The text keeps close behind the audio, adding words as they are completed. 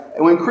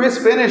when Chris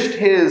finished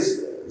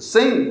his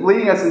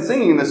leading us in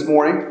singing this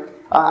morning,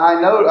 I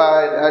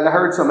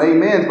heard some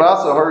amens, but I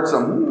also heard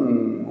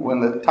some when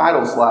the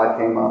title slide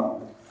came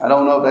up. I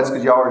don't know if that's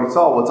because you already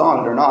saw what's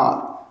on it or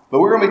not. But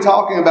we're going to be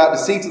talking about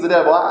deceits of the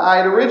devil. I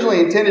had originally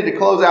intended to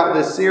close out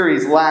this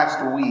series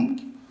last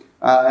week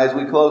as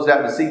we closed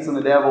out Deceits of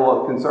the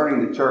Devil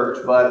concerning the church.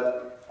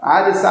 But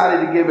I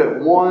decided to give it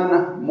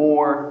one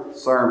more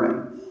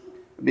sermon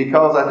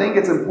because I think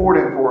it's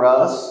important for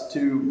us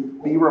to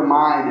be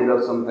reminded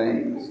of some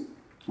things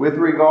with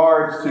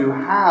regards to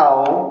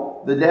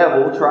how the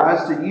devil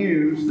tries to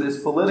use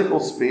this political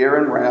sphere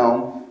and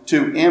realm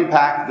to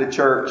impact the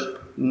church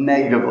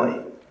negatively.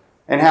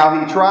 And how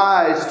he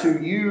tries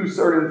to use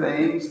certain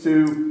things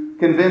to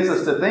convince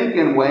us to think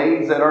in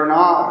ways that are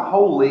not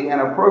wholly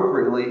and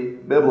appropriately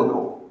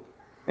biblical.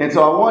 And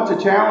so I want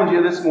to challenge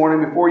you this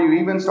morning before you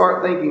even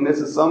start thinking this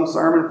is some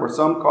sermon for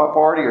some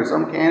party or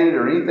some candidate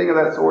or anything of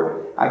that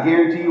sort. I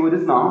guarantee you it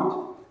is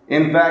not.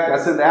 In fact,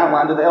 I sent the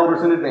outline to the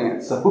elders in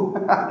advance, so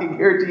I can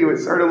guarantee you it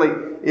certainly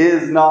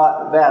is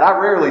not that. I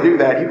rarely do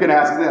that. You can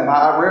ask them.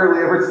 I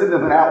rarely ever send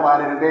them an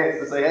outline in advance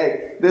to say,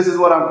 hey, this is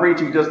what I'm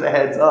preaching, just a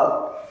heads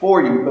up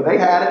for you. But they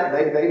had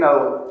it. They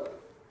know it.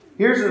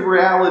 Here's the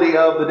reality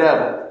of the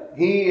devil.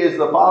 He is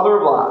the father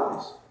of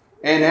lies,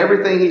 and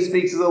everything he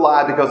speaks is a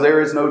lie because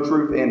there is no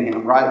truth in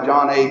him, right?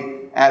 John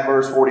 8 at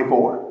verse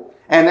 44.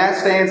 And that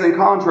stands in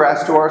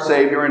contrast to our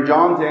Savior in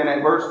John 10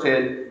 at verse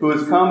 10, who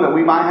has come that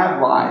we might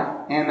have life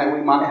and that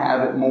we might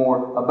have it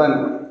more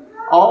abundantly.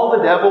 All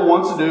the devil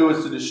wants to do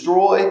is to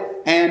destroy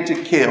and to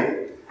kill.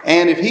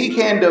 And if he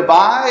can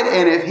divide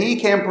and if he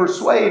can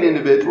persuade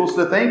individuals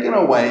to think in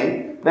a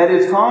way that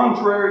is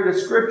contrary to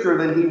Scripture,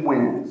 then he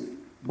wins.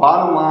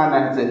 Bottom line,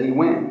 that's it, he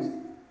wins.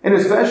 And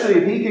especially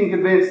if he can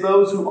convince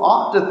those who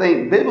ought to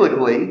think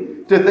biblically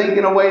to think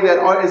in a way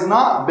that is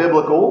not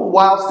biblical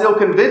while still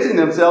convincing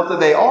themselves that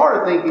they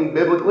are thinking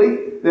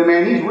biblically, then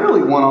man, he's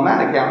really won on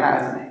that account,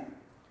 hasn't he?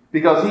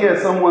 Because he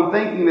has someone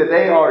thinking that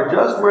they are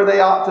just where they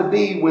ought to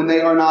be when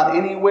they are not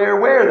anywhere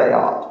where they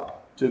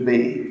ought to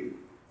be.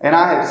 And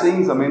I have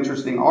seen some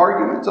interesting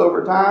arguments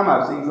over time.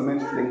 I've seen some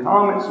interesting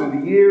comments through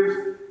the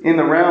years in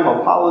the realm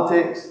of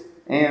politics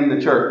and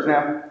the church.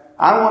 Now,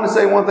 I want to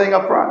say one thing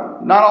up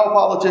front. Not all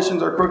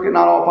politicians are crooked.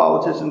 Not all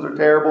politicians are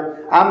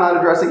terrible. I'm not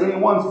addressing any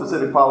one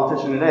specific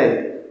politician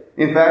today.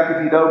 In fact,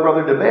 if you know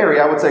Brother DeBerry,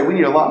 I would say we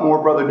need a lot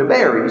more Brother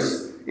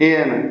DeBerrys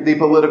in the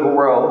political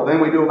world than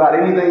we do about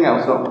anything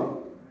else, don't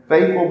we?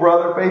 Faithful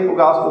brother, faithful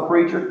gospel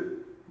preacher,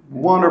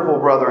 wonderful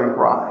brother in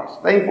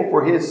Christ. Thankful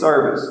for his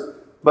service.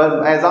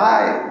 But as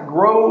I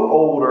grow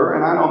older,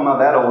 and I know I'm not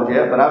that old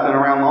yet, but I've been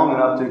around long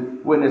enough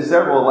to witness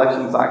several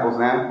election cycles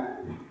now,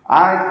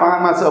 I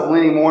find myself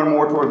leaning more and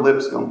more toward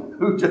Lipscomb,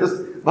 who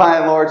just, by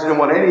and large, didn't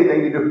want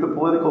anything to do with the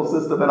political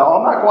system at all.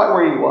 I'm not quite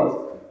where he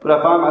was, but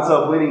I find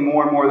myself leaning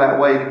more and more that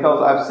way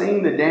because I've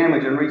seen the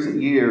damage in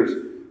recent years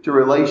to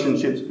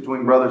relationships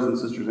between brothers and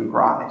sisters in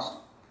Christ.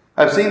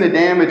 I've seen the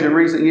damage in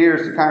recent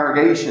years to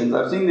congregations.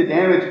 I've seen the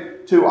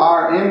damage to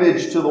our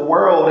image to the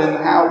world and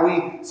how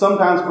we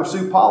sometimes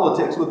pursue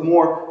politics with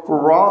more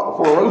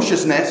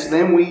ferociousness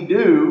than we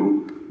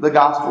do the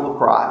gospel of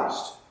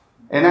Christ.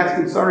 And that's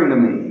concerning to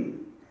me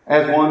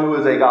as one who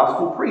is a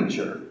gospel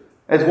preacher,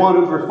 as one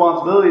whose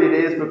responsibility it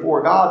is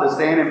before God to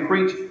stand and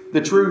preach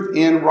the truth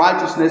in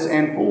righteousness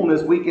and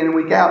fullness week in and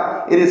week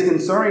out. It is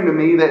concerning to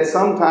me that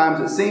sometimes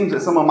it seems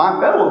that some of my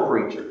fellow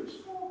preachers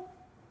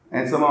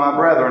and some of my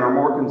brethren are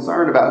more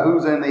concerned about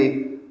who's in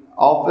the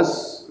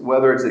office,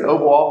 whether it's the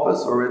Oval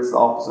Office or it's the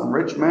office in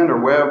Richmond or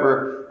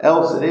wherever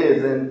else it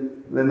is,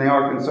 than they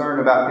are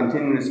concerned about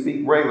continuing to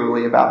speak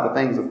regularly about the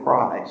things of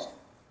Christ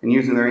and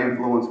using their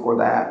influence for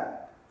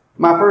that.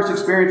 My first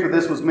experience with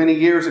this was many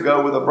years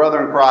ago with a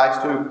brother in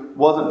Christ who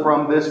wasn't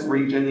from this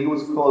region. He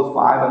was close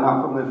by, but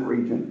not from this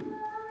region.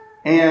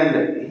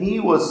 And he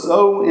was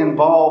so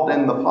involved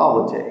in the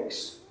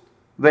politics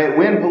that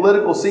when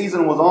political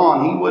season was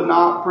on, he would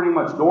not pretty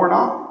much door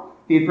knock.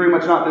 He'd pretty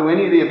much not do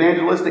any of the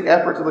evangelistic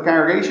efforts of the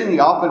congregation. He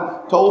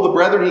often told the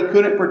brethren he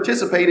couldn't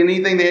participate in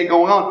anything they had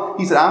going on.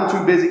 He said, I'm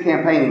too busy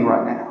campaigning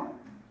right now.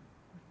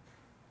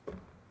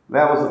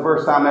 That was the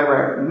first time I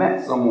ever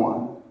met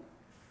someone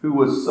who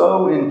was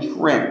so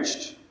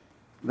entrenched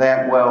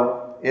that,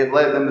 well, it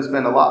led them to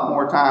spend a lot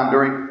more time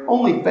during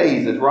only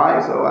phases,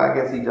 right? So I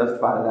guess he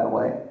justified it that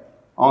way,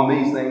 on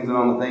these things and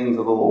on the things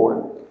of the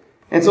Lord.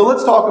 And so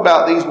let's talk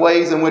about these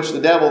ways in which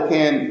the devil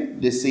can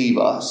deceive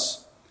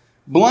us.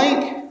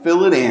 Blank,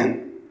 fill it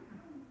in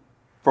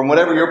from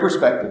whatever your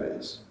perspective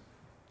is.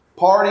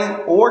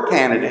 Party or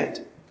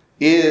candidate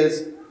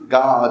is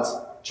God's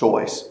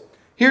choice.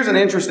 Here's an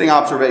interesting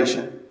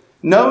observation.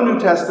 No New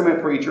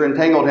Testament preacher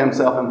entangled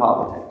himself in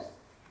politics.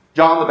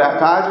 John the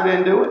Baptizer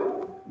didn't do it.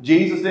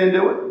 Jesus didn't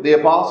do it. The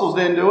apostles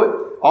didn't do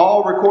it.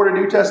 All recorded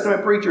New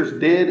Testament preachers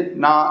did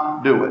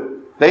not do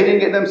it. They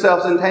didn't get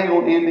themselves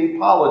entangled in the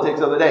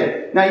politics of the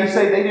day. Now you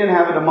say they didn't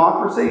have a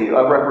democracy,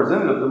 a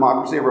representative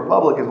democracy, a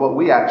republic is what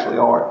we actually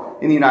are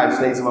in the United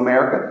States of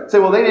America. Say,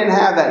 well, they didn't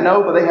have that.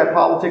 No, but they had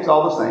politics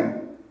all the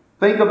same.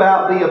 Think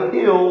about the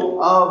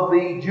appeal of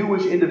the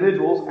Jewish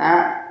individuals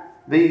at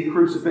the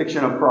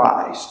crucifixion of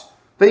Christ.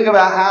 Think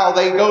about how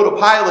they go to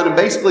Pilate and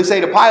basically say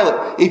to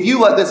Pilate, if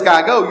you let this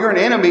guy go, you're an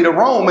enemy to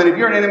Rome. And if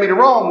you're an enemy to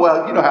Rome,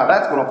 well, you know how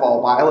that's going to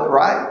fall, Pilate,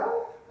 right?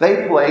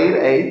 They played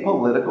a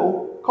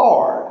political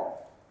card.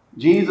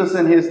 Jesus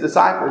and his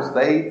disciples,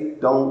 they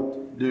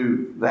don't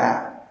do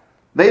that.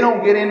 They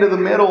don't get into the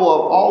middle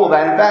of all of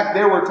that. In fact,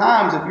 there were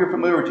times, if you're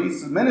familiar with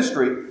Jesus'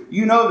 ministry,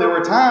 you know there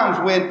were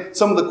times when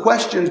some of the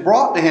questions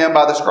brought to him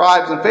by the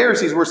scribes and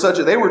Pharisees were such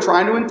that they were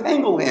trying to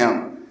entangle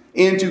him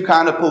into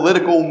kind of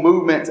political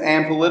movements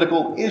and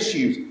political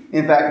issues.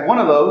 In fact, one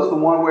of those, the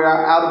one where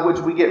out of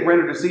which we get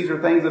rendered to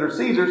Caesar things that are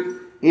Caesar's,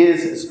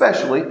 is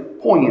especially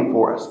poignant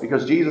for us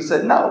because Jesus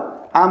said,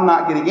 no, I'm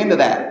not getting into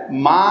that.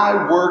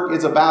 My work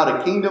is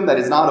about a kingdom that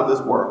is not of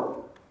this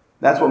world.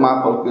 That's what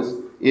my focus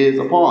is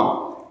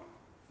upon.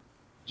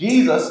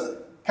 Jesus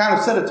kind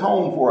of set a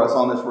tone for us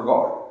on this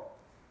regard.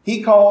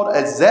 He called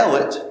a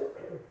zealot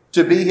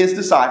to be his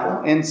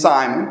disciple in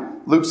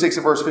Simon, Luke 6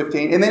 and verse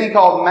 15. And then he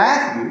called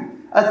Matthew,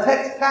 a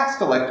tax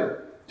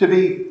collector, to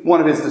be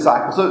one of his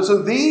disciples.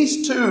 So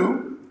these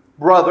two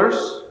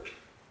brothers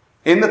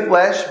in the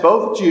flesh,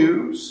 both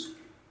Jews,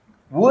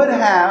 would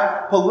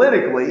have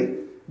politically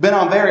been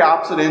on very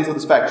opposite ends of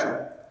the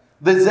spectrum.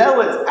 The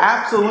Zealots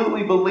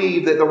absolutely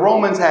believed that the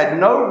Romans had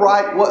no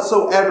right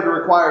whatsoever to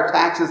require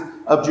taxes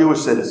of Jewish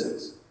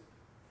citizens.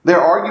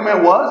 Their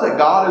argument was that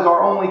God is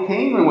our only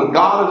king, and with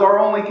God as our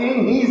only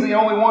king, he's the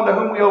only one to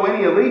whom we owe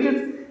any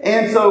allegiance.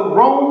 And so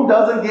Rome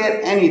doesn't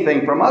get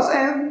anything from us,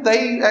 and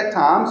they at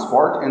times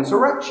sparked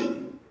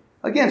insurrection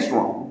against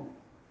Rome,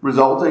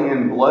 resulting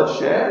in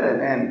bloodshed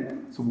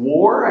and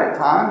war at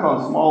times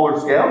on smaller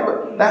scales,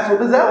 but that's what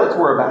the Zealots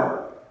were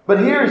about. But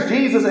here's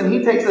Jesus, and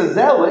he takes a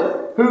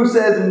zealot who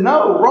says,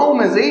 no,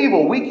 Rome is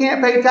evil, we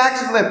can't pay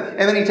taxes to them.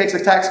 And then he takes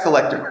a tax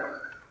collector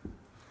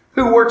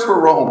who works for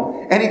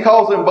Rome, and he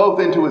calls them both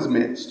into his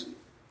midst.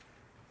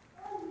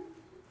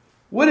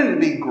 Wouldn't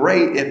it be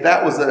great if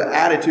that was the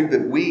attitude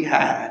that we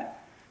had?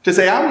 To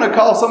say, I'm going to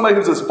call somebody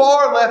who's as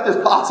far left as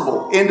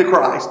possible into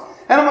Christ.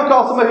 And I'm going to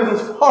call somebody who's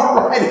as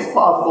far right as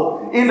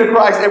possible into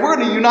Christ. And we're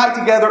going to unite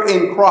together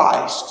in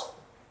Christ.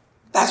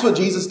 That's what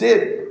Jesus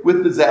did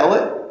with the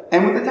zealot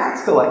and with the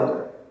tax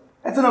collector.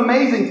 That's an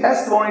amazing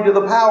testimony to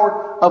the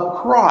power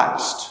of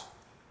Christ,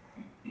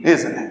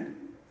 isn't it?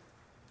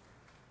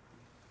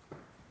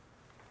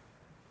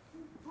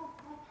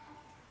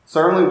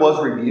 Certainly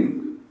was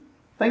rebuked.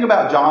 Think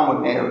about John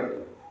with Mary.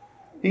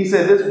 He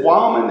said, this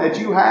woman that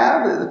you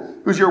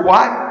have, who's your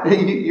wife,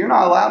 you're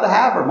not allowed to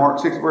have her. Mark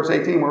 6 verse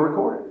 18, we're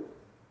recorded.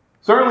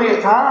 Certainly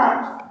at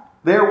times,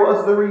 there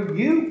was the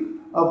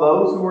rebuke of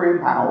those who were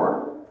in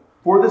power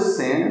for the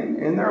sin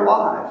in their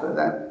lives.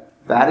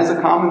 That is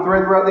a common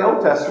thread throughout the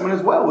Old Testament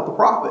as well with the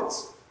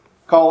prophets,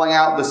 calling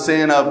out the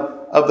sin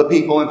of the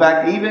people. In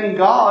fact, even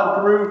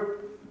God, through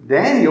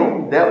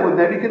Daniel, dealt with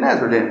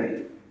Nebuchadnezzar, didn't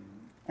he?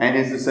 And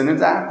his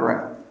descendants after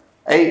him.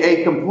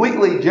 A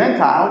completely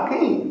Gentile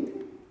king.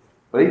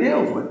 But he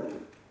deals with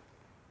it.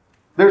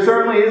 There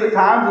certainly is at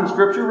times in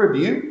Scripture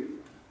rebuke.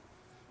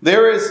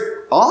 There is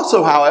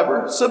also,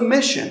 however,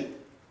 submission.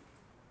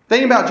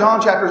 Think about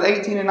John chapters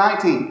 18 and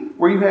 19,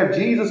 where you have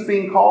Jesus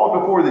being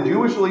called before the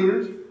Jewish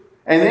leaders,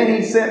 and then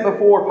he's sent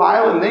before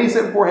Pilate, and then he's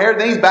sent before Herod,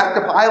 then he's back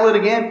to Pilate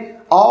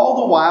again.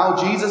 All the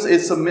while, Jesus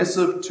is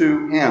submissive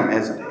to him,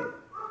 isn't he?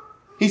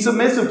 He's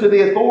submissive to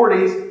the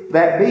authorities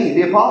that be.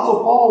 The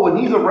Apostle Paul, when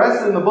he's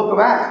arrested in the book of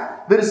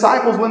Acts, the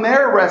disciples, when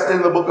they're arrested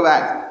in the book of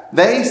Acts,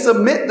 they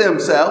submit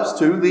themselves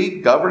to the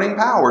governing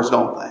powers,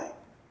 don't they?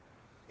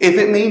 If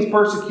it means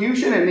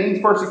persecution, it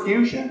means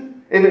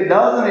persecution. If it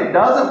doesn't, it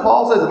doesn't.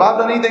 Paul says, if I've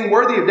done anything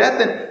worthy of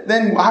death,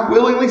 then I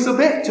willingly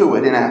submit to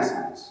it, in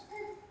essence.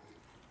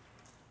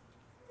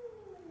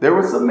 There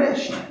was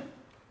submission.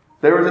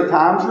 There was at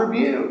times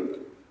rebuke.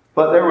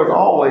 But there was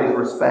always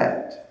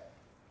respect.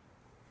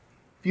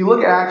 If you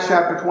look at Acts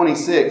chapter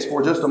 26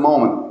 for just a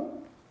moment,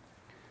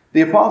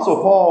 the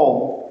Apostle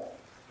Paul,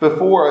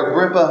 before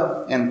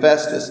Agrippa and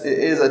Festus,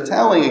 is a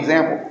telling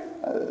example.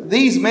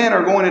 These men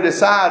are going to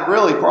decide,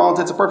 really, for all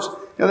intents and purposes,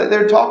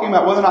 they're talking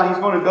about whether or not he's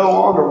going to go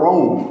on to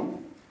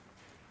Rome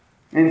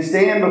and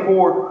stand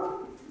before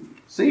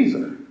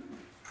Caesar.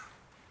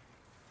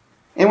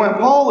 And when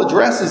Paul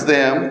addresses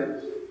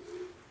them,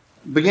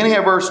 beginning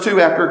at verse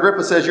 2, after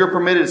Agrippa says, you're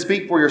permitted to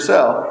speak for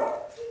yourself,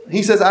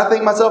 he says, I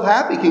think myself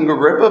happy, King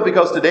Agrippa,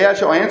 because today I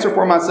shall answer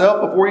for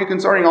myself before you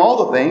concerning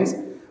all the things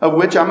of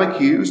which I'm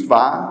accused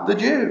by the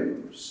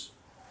Jews.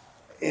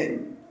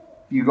 And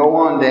you go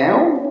on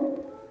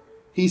down,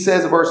 he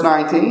says in verse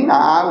 19,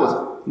 I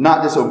was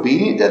not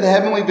disobedient to the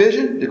heavenly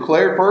vision,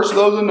 declared first to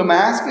those in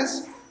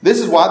Damascus. This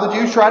is why the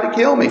Jews tried to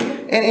kill me.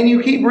 And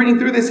you keep reading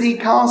through this, he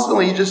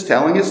constantly just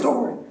telling his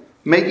story,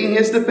 making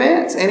his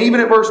defense. And even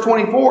at verse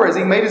 24, as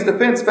he made his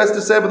defense,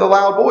 Festus said with a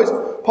loud voice,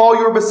 Paul,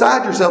 you are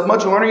beside yourself.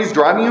 Much learning is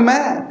driving you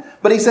mad.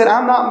 But he said,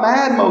 I'm not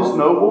mad, most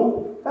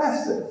noble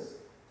Festus.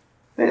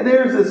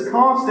 There's this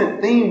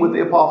constant theme with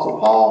the Apostle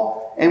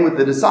Paul and with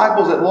the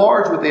disciples at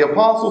large, with the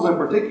apostles in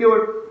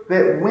particular,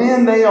 that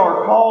when they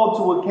are called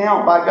to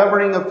account by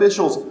governing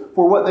officials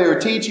for what they are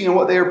teaching and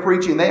what they are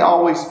preaching, they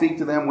always speak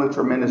to them with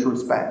tremendous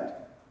respect,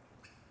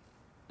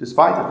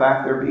 despite the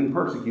fact they're being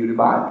persecuted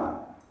by them.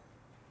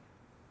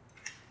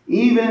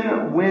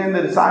 Even when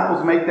the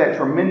disciples make that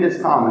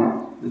tremendous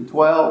comment, the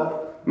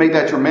 12 make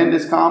that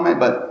tremendous comment,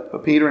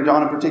 but Peter and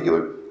John in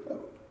particular,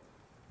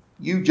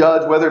 you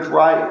judge whether it's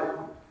right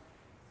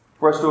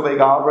for us to obey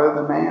God rather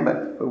than man,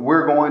 but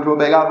we're going to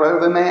obey God rather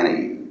than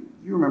man.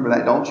 You remember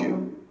that, don't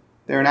you?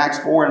 There in Acts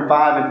 4 and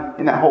 5, and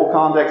in that whole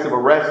context of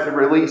arrest and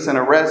release and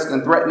arrest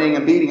and threatening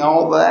and beating,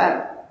 all of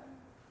that.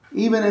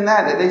 Even in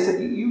that they said,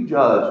 you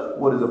judge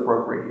what is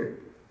appropriate here.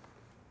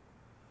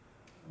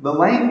 The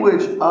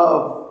language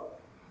of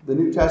the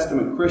New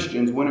Testament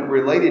Christians, when it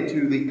related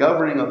to the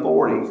governing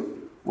authorities,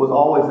 was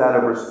always that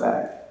of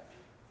respect.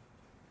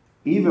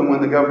 Even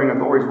when the governing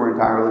authorities were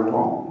entirely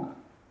wrong,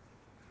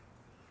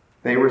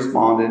 they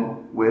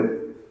responded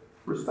with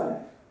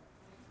respect.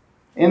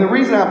 And the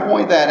reason I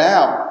point that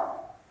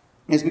out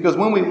is because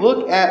when we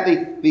look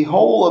at the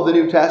whole of the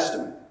New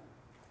Testament,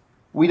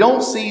 we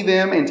don't see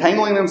them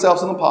entangling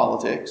themselves in the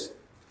politics.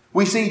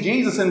 We see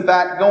Jesus, in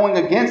fact, going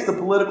against the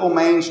political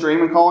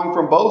mainstream and calling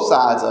from both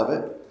sides of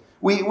it.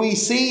 We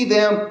see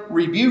them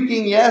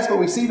rebuking, yes, but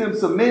we see them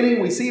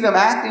submitting. We see them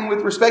acting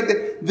with respect.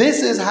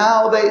 This is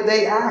how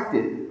they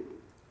acted.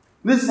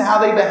 This is how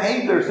they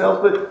behaved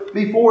themselves but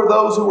before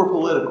those who were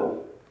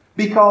political.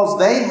 Because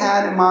they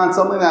had in mind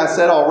something that I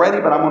said already,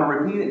 but I'm going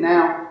to repeat it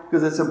now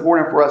because it's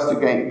important for us to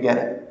get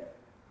it.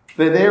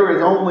 That there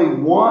is only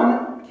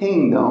one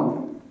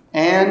kingdom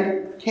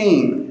and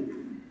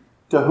king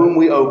to whom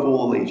we owe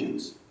full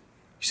allegiance.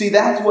 You see,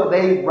 that's what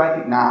they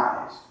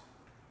recognized.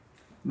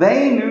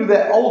 They knew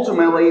that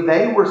ultimately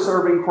they were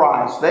serving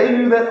Christ. They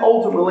knew that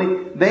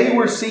ultimately they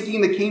were seeking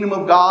the kingdom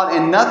of God,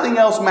 and nothing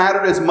else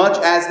mattered as much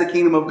as the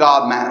kingdom of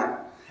God mattered.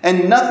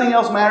 And nothing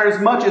else mattered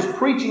as much as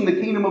preaching the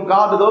kingdom of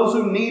God to those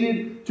who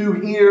needed to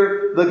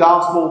hear the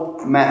gospel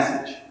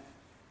message.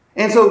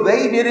 And so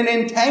they didn't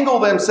entangle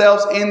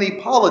themselves in the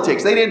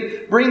politics. They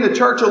didn't bring the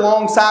church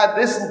alongside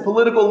this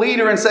political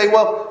leader and say,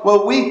 well,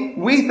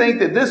 we think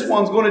that this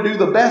one's going to do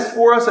the best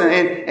for us.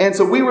 And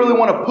so we really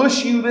want to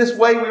push you this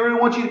way. We really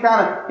want you to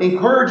kind of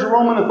encourage the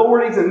Roman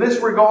authorities in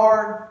this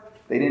regard.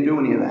 They didn't do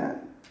any of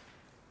that.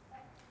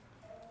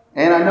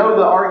 And I know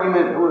the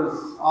argument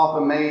was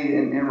often made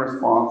in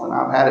response, and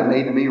I've had it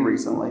made to me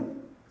recently,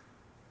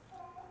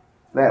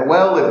 that,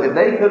 well, if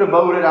they could have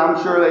voted,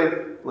 I'm sure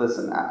they...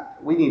 Listen,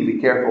 we need to be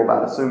careful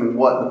about assuming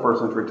what the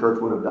first century church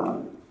would have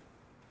done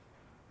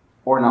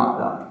or not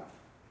done.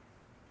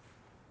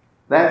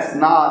 That's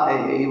not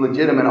a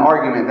legitimate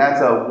argument.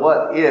 That's a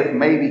what if,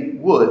 maybe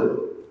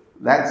would.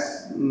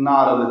 That's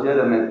not a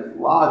legitimate,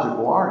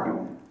 logical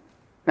argument.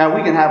 Now,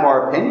 we can have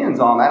our opinions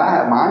on that. I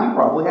have mine. You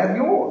probably have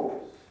yours.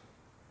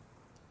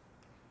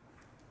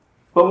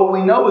 But what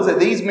we know is that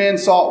these men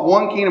sought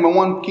one kingdom and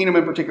one kingdom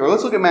in particular.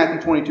 Let's look at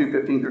Matthew 22,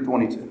 15 through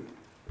 22.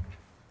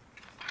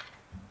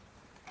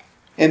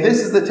 And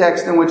this is the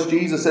text in which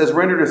Jesus says,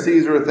 render to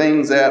Caesar the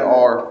things that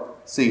are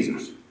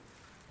Caesar's.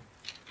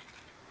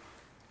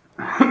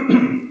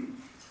 I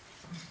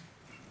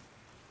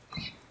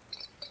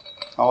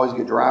always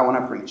get dry when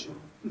I preach.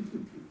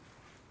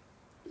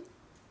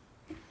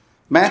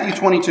 Matthew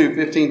 22,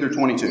 15 through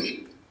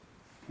 22.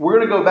 We're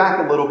going to go back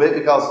a little bit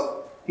because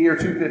here,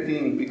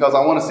 2:15, because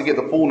I want us to get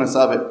the fullness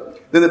of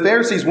it. Then the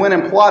Pharisees went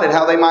and plotted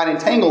how they might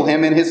entangle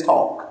him in his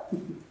talk.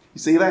 You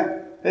see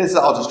that? This is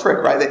all just trick,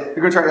 right? They're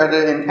going to try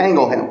to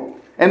entangle him.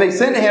 And they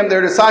sent to him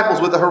their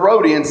disciples with the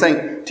Herodians,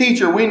 saying,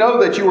 Teacher, we know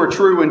that you are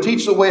true and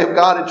teach the way of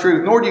God in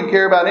truth, nor do you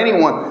care about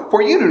anyone,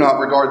 for you do not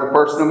regard the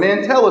person of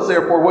men. Tell us,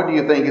 therefore, what do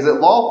you think? Is it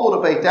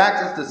lawful to pay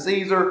taxes to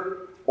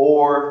Caesar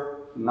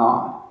or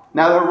not?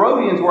 Now, the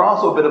Herodians were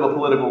also a bit of a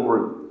political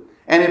group.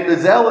 And if the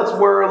Zealots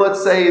were,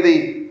 let's say,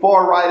 the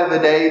far right of the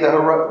day, the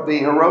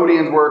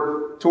Herodians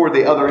were toward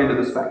the other end of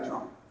the spectrum.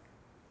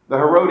 The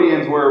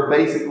Herodians were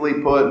basically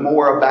put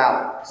more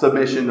about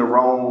submission to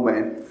Rome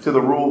and to the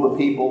rule of the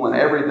people and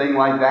everything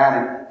like that.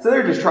 And so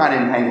they're just trying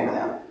to entangle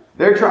him.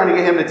 They're trying to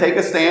get him to take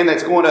a stand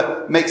that's going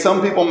to make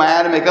some people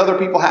mad and make other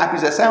people happy.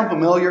 Does that sound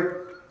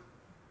familiar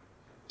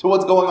to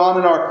what's going on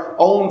in our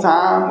own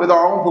time with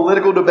our own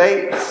political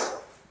debates?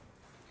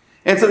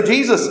 And so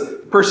Jesus,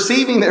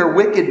 perceiving their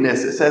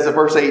wickedness, it says in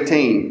verse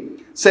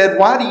 18, said,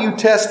 Why do you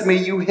test me,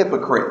 you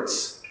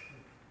hypocrites?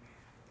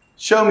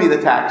 Show me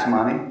the tax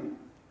money.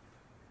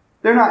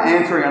 They're not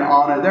answering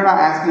they're not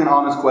asking an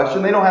honest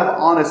question. They don't have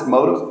honest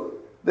motives.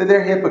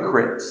 They're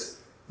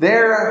hypocrites.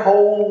 Their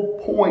whole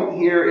point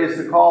here is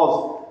to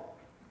cause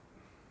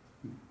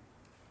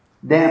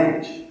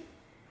damage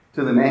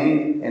to the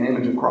name and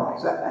image of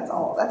Christ. That's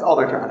all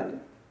they're trying to do.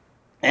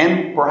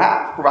 And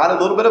perhaps provide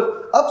a little bit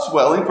of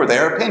upswelling for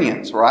their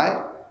opinions,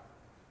 right?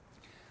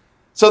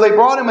 So they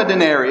brought him a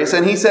denarius,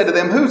 and he said to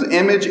them, Whose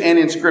image and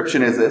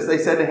inscription is this? They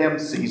said to him,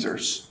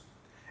 Caesar's.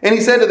 And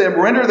he said to them,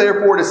 Render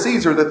therefore to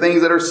Caesar the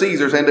things that are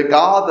Caesar's, and to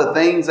God the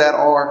things that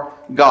are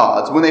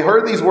God's. When they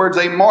heard these words,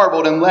 they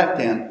marveled and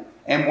left him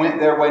and went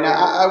their way. Now,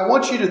 I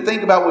want you to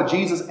think about what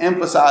Jesus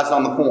emphasized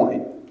on the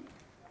coin.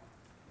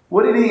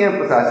 What did he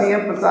emphasize? He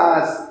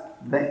emphasized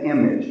the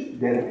image,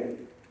 didn't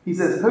he? He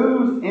says,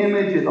 whose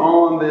image is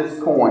on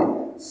this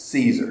coin?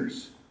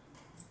 Caesar's.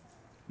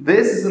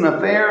 This is an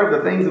affair of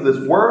the things of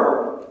this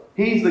world.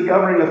 He's the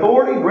governing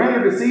authority.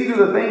 Render to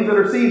Caesar the things that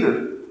are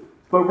Caesar's,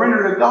 but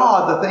render to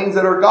God the things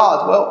that are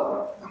God's.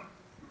 Well,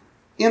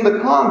 in the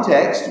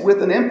context,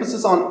 with an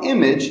emphasis on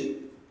image,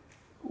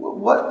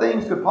 what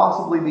things could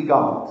possibly be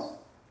God's?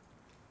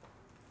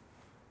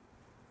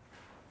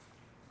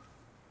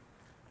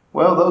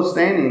 Well, those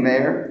standing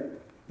there,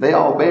 they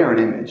all bear an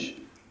image.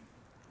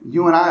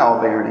 You and I all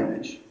bear an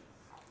image.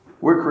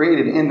 We're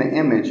created in the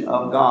image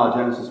of God,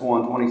 Genesis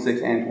 1,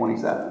 26 and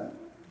 27.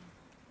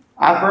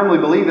 I firmly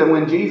believe that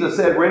when Jesus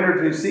said,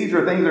 render to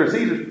Caesar things that are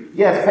Caesar's,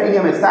 yes, pay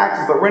him his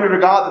taxes, but render to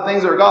God the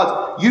things that are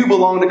God's. You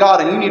belong to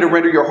God, and you need to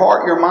render your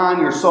heart, your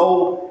mind, your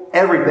soul,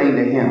 everything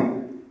to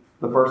him.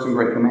 The first and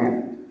great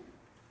commandment.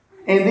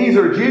 And these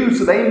are Jews,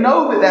 so they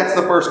know that that's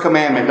the first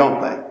commandment,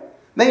 don't they?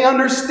 They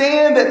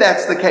understand that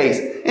that's the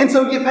case. And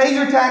so you pay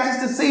your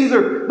taxes to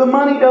Caesar. The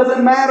money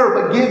doesn't matter,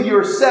 but give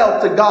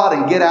yourself to God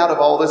and get out of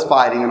all this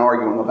fighting and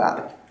arguing about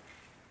it.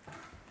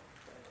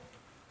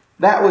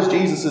 That was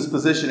Jesus'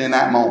 position in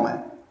that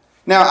moment.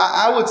 Now,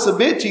 I would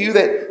submit to you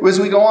that as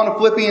we go on to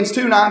Philippians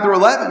 2, 9 through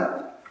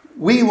 11,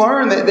 we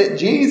learn that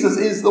Jesus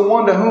is the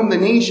one to whom the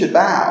knee should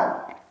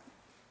bow.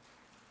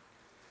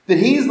 That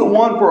he's the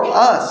one for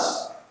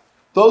us,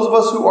 those of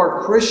us who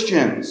are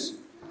Christians,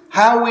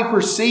 how we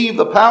perceive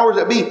the powers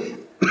that be.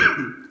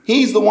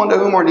 He's the one to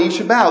whom our knees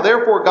should bow.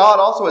 Therefore, God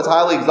also has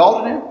highly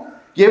exalted him,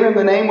 given him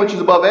the name which is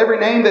above every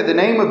name, that the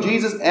name of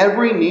Jesus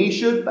every knee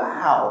should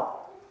bow.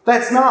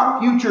 That's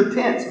not future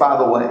tense, by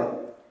the way.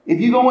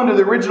 If you go into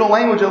the original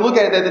language and look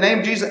at it, that the name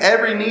of Jesus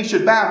every knee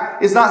should bow,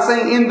 it's not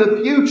saying in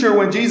the future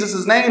when Jesus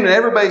is named and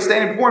everybody's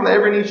standing before him that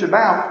every knee should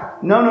bow.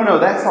 No.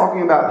 That's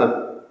talking about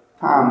the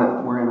time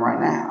that we're in right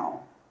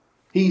now.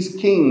 He's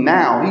king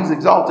now. He's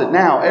exalted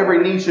now.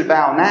 Every knee should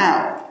bow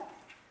now.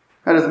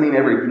 That doesn't mean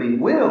every knee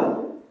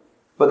will.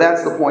 But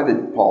that's the point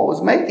that Paul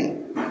is making.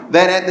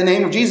 That at the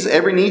name of Jesus,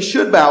 every knee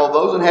should bow, of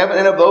those in heaven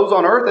and of those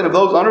on earth and of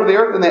those under the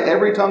earth, and that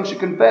every tongue should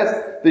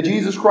confess that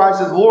Jesus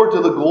Christ is Lord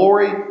to the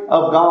glory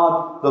of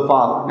God the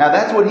Father. Now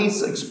that's what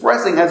he's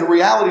expressing as a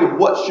reality of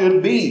what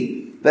should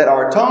be. That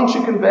our tongue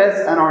should confess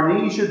and our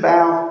knees should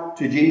bow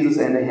to Jesus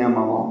and to him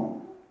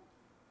alone.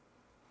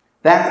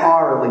 That's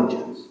our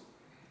allegiance.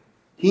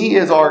 He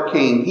is our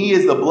King. He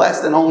is the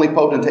blessed and only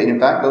potentate. In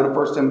fact, go to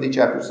 1 Timothy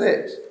chapter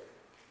 6.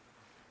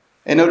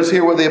 And notice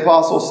here what the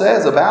apostle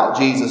says about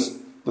Jesus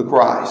the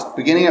Christ.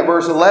 Beginning at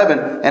verse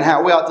 11, and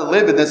how we ought to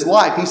live in this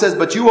life. He says,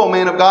 but you, O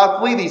man of God,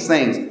 flee these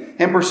things,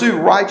 and pursue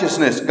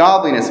righteousness,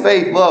 godliness,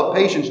 faith, love,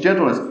 patience,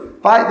 gentleness.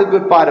 Fight the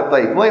good fight of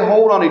faith. Lay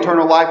hold on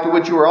eternal life, to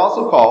which you are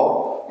also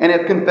called, and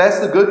have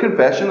confessed the good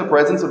confession in the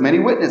presence of many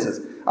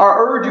witnesses. I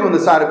urge you in the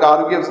sight of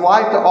God, who gives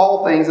life to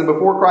all things, and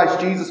before Christ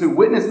Jesus, who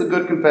witnessed the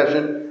good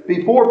confession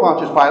before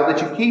Pontius Pilate,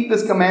 that you keep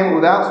this commandment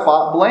without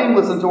spot,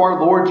 blameless unto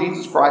our Lord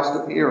Jesus Christ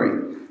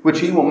appearing, which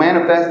he will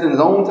manifest in his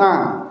own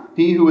time.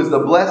 He who is the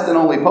blessed and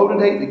only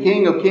potentate, the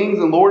King of kings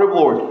and Lord of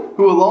lords,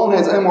 who alone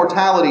has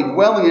immortality,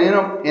 dwelling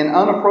in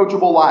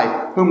unapproachable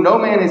light, whom no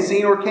man has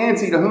seen or can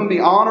see, to whom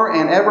be honor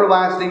and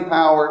everlasting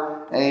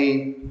power.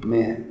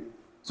 Amen.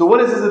 So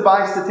what is his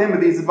advice to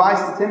Timothy? His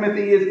advice to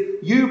Timothy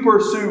is, you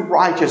pursue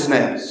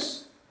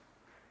righteousness.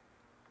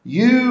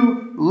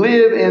 You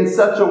live in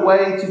such a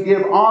way to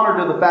give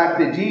honor to the fact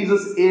that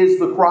Jesus is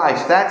the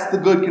Christ. That's the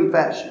good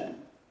confession.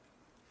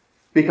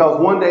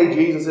 Because one day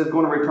Jesus is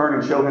going to return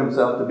and show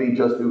himself to be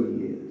just who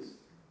he is.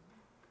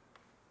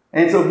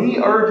 And so he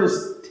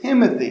urges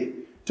Timothy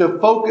to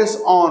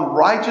focus on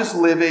righteous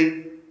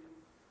living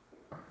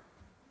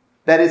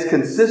that is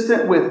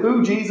consistent with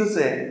who Jesus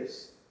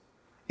is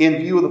in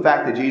view of the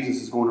fact that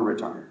Jesus is going to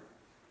return.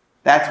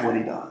 That's what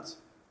he does.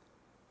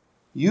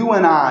 You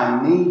and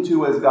I need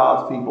to, as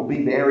God's people,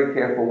 be very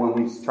careful when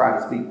we try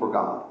to speak for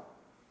God.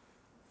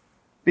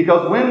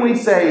 Because when we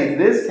say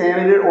this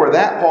candidate or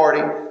that party,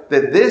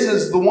 that this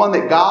is the one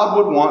that God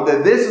would want,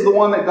 that this is the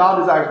one that God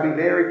desires, be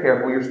very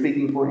careful. You're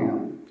speaking for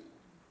him.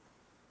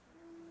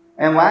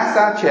 And last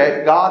I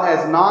checked, God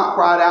has not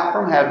cried out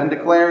from heaven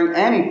declaring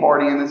any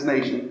party in this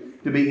nation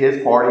to be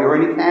his party or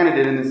any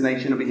candidate in this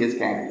nation to be his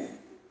candidate.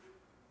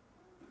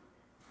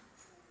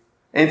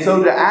 And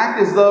so to act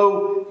as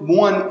though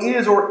one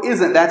is or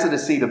isn't, that's a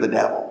deceit of the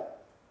devil.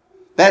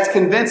 That's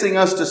convincing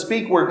us to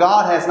speak where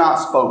God has not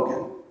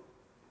spoken.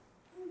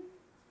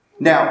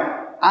 Now,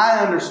 I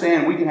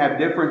understand we can have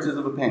differences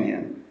of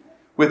opinion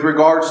with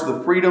regards to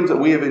the freedoms that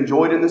we have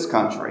enjoyed in this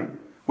country,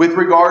 with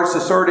regards to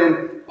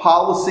certain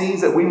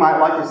policies that we might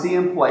like to see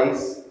in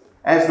place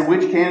as to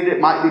which candidate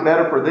might be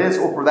better for this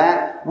or for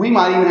that. We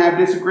might even have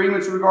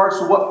disagreements in regards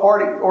to what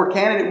party or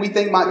candidate we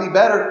think might be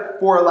better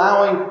for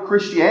allowing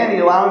Christianity,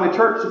 allowing the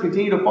church to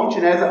continue to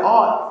function as it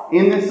ought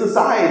in this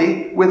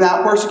society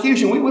without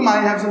persecution. We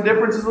might have some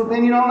differences of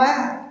opinion on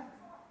that.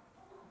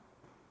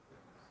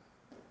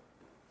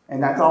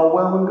 And that's all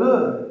well and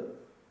good.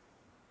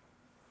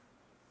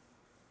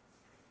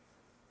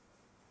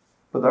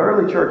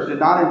 early church did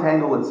not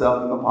entangle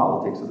itself in the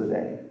politics of the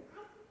day.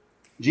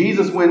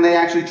 Jesus, when they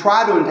actually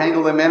tried to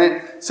entangle them in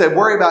it, said,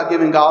 worry about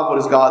giving God what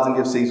is God's and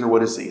give Caesar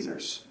what is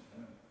Caesar's.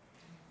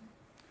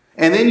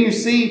 And then you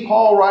see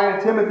Paul writing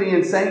to Timothy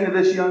and saying to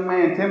this young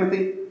man,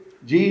 Timothy,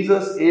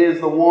 Jesus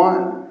is the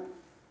one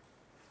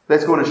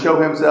that's going to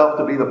show himself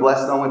to be the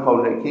blessed and only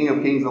potentate, King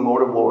of kings and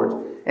Lord of lords.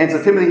 And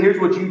so, Timothy, here's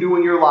what you do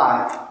in your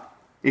life.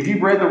 If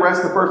you've read the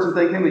rest of 1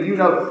 Timothy, you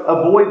know,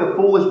 avoid the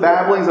foolish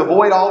babblings,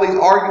 avoid all these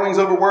arguings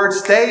over words.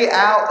 Stay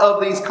out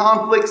of these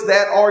conflicts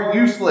that are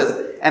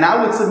useless. And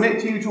I would submit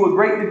to you, to a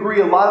great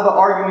degree, a lot of the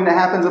arguing that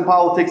happens in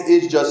politics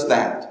is just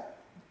that.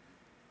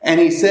 And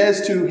he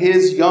says to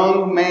his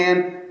young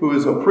man, who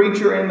is a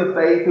preacher in the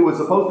faith, who is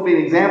supposed to be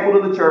an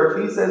example to the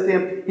church, he says to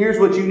him, here's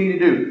what you need to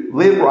do.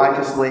 Live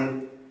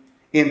righteously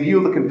in view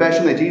of the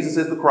confession that Jesus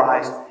is the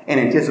Christ, and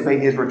anticipate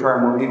His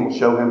return where He will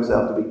show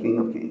Himself to be King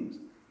of kings.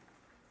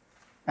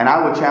 And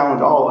I would challenge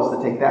all of us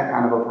to take that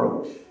kind of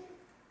approach.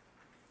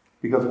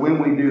 Because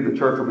when we do, the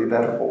church will be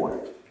better for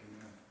it.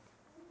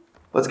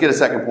 Let's get a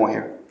second point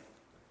here.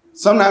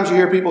 Sometimes you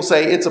hear people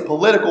say it's a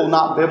political,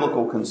 not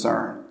biblical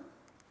concern.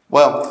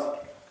 Well,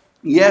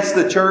 yes,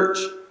 the church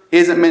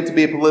isn't meant to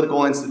be a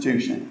political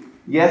institution.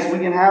 Yes, we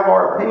can have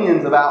our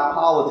opinions about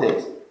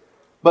politics.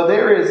 But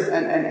there is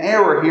an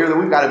error here that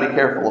we've got to be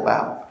careful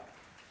about.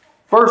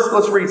 First,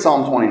 let's read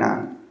Psalm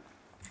 29.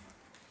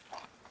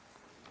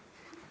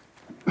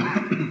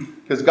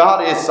 Because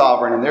God is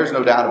sovereign, and there's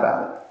no doubt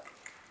about it.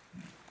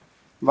 I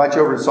invite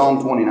you over to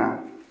Psalm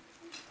 29.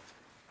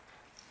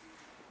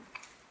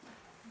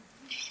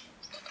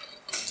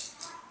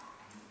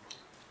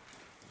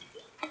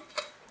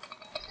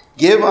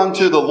 Give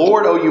unto the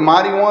Lord, O you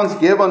mighty ones,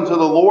 give unto the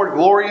Lord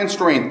glory and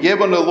strength.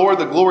 Give unto the Lord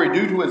the glory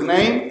due to His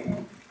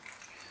name.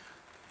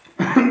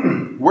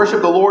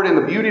 Worship the Lord in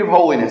the beauty of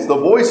holiness. The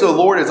voice of the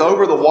Lord is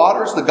over the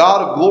waters. The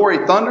God of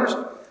glory thunders.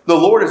 The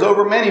Lord is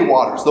over many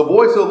waters. The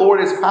voice of the Lord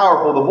is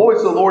powerful. The voice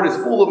of the Lord is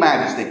full of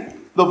majesty.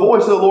 The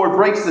voice of the Lord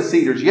breaks the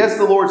cedars. Yes,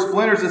 the Lord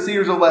splinters the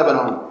cedars of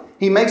Lebanon.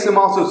 He makes them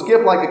also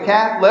skip like a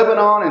calf,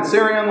 Lebanon and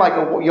Syrian like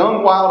a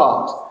young wild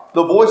ox.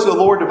 The voice of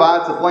the Lord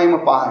divides the flame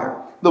of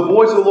fire. The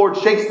voice of the Lord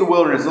shakes the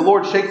wilderness. The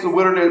Lord shakes the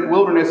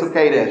wilderness of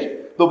Kadesh.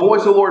 The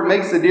voice of the Lord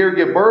makes the deer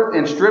give birth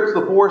and strips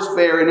the forest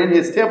bare. And in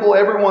His temple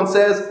everyone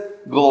says,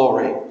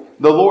 glory.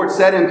 The Lord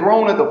sat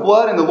enthroned at the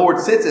flood, and the Lord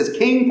sits as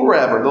King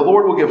forever. The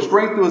Lord will give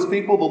strength to His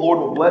people. The Lord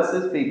will bless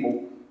His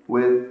people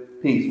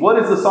with peace. What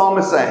is the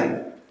psalmist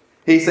saying?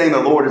 He's saying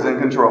the Lord is in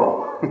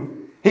control.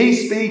 He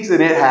speaks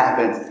and it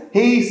happens.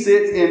 He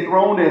sits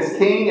enthroned as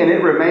King, and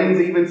it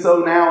remains even so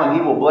now, and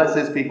He will bless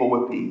His people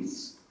with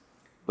peace.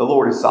 The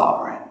Lord is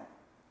sovereign.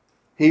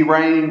 He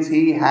reigns.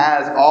 He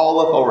has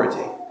all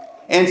authority.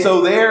 And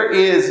so there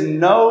is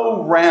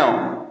no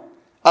realm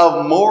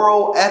of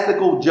moral,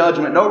 ethical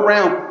judgment, no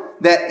realm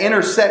that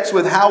intersects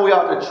with how we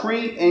ought to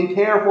treat and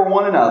care for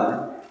one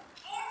another,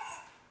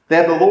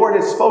 that the Lord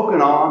has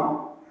spoken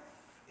on.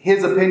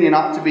 His opinion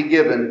ought to be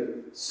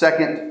given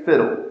second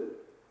fiddle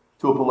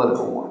to a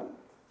political one.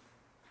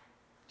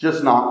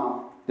 Just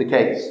not the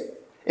case.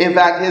 In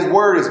fact, His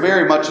word is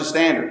very much the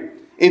standard.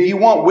 If you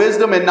want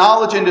wisdom and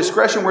knowledge and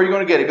discretion, where are you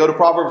going to get it? Go to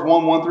Proverbs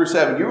 1 through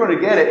 7. You're going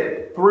to get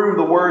it through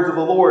the words of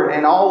the Lord.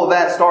 And all of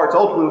that starts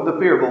ultimately with the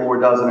fear of the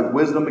Lord, doesn't it?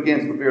 Wisdom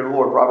begins with the fear of the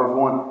Lord. Proverbs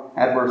 1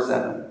 at verse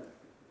 7.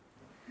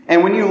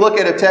 And when you look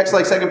at a text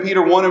like 2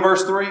 Peter 1 and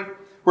verse 3,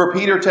 where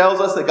Peter tells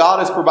us that God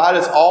has provided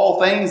us all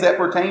things that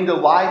pertain to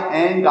life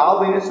and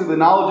godliness through the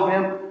knowledge of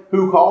Him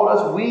who called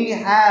us, we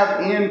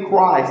have in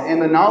Christ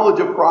and the knowledge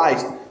of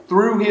Christ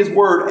through His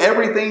Word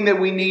everything that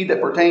we need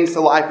that pertains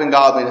to life and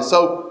godliness.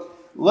 So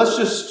let's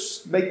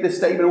just make this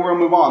statement and we're going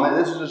to move on.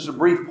 This is just a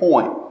brief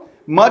point.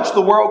 Much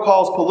the world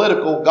calls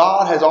political,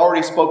 God has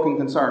already spoken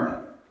concerning.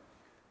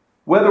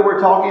 Whether we're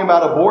talking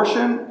about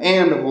abortion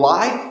and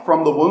life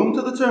from the womb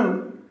to the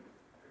tomb,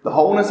 the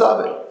wholeness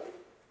of it.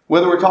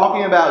 Whether we're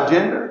talking about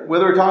gender,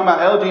 whether we're talking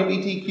about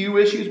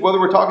LGBTQ issues, whether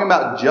we're talking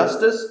about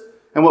justice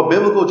and what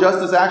biblical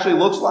justice actually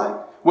looks like,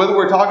 whether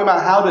we're talking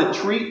about how to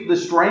treat the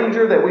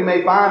stranger that we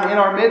may find in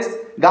our midst,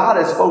 God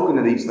has spoken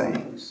to these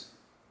things.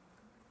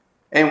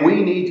 And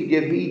we need to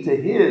give heed to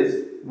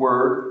His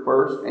word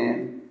first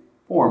and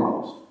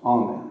foremost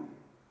on them.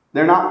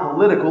 They're not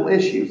political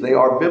issues. They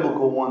are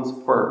biblical ones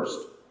first.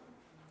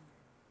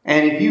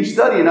 And if you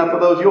study enough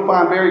of those, you'll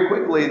find very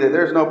quickly that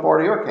there's no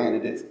party or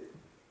candidate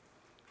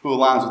who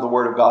aligns with the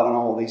Word of God on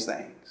all of these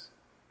things.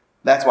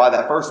 That's why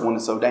that first one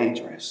is so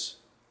dangerous,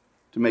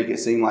 to make it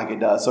seem like it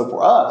does. So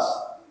for us,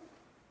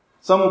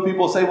 some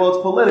people say, well,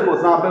 it's political,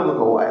 it's not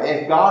biblical.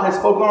 If God has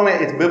spoken on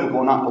it, it's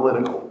biblical, not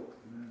political.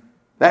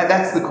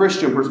 That's the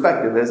Christian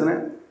perspective, isn't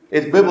it?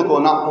 It's biblical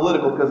and not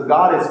political, because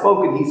God has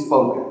spoken, He's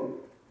spoken.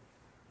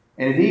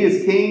 And if He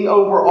is King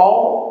over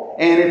all,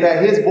 and if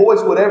at His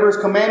voice whatever is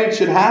commanded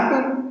should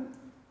happen,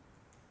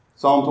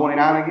 Psalm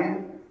 29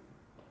 again.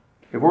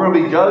 If we're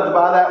going to be judged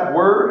by that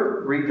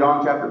word, read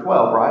John chapter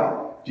 12,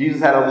 right?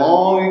 Jesus had a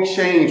long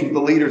exchange with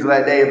the leaders of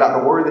that day about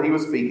the word that He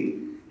was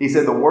speaking. He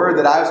said, the word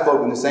that I have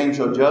spoken, the same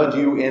shall judge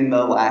you in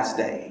the last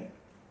day.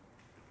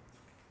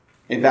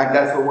 In fact,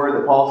 that's the word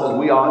that Paul says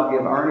we ought to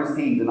give earnest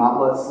heed to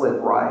not let slip,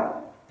 right?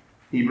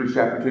 Hebrews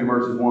chapter 2,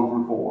 verses 1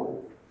 through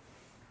 4.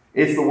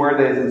 It's the word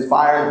that is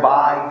inspired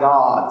by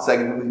God, 2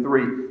 Timothy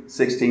 3,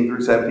 16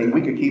 through 17.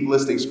 We could keep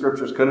listing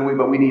scriptures, couldn't we?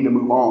 But we need to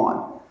move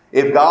on.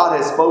 If God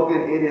has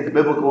spoken, it is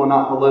biblical and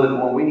not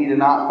political. And we need to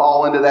not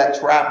fall into that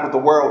trap with the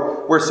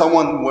world where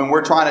someone, when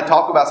we're trying to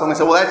talk about something,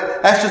 say,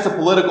 well, that's just a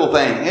political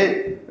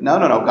thing. No.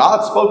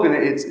 God's spoken,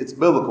 it's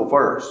biblical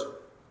first.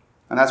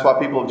 And that's why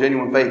people of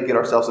genuine faith get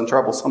ourselves in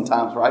trouble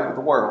sometimes, right, with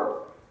the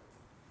world.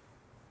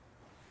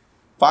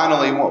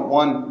 Finally,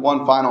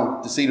 one final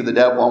deceit of the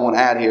devil I want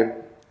to add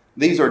here.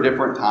 These are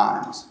different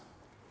times.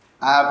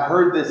 I've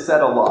heard this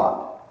said a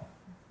lot,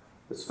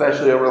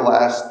 especially over the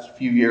last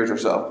few years or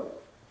so.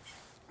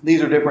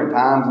 These are different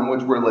times in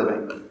which we're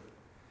living.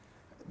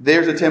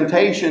 There's a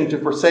temptation to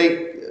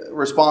forsake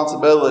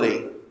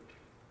responsibility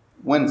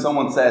when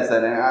someone says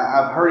that. And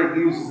I've heard it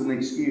used as an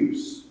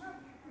excuse.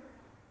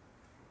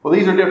 Well,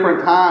 these are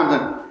different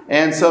times.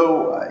 And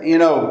so,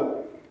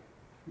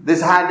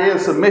 this idea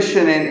of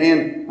submission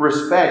and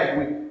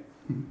respect,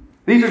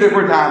 these are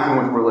different times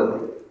in which we're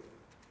living.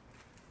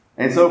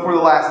 And so for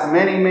the last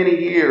many, many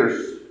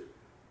years,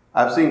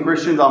 I've seen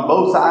Christians on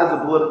both sides of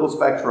the political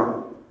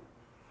spectrum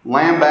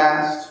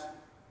lambast,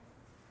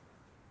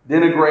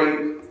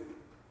 denigrate,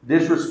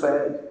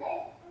 disrespect,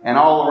 and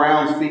all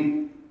around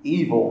speak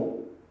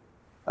evil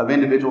of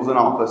individuals in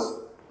office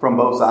from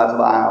both sides of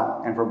the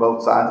aisle and from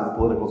both sides of the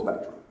political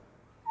spectrum.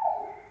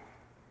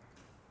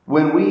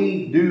 When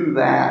we do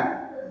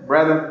that,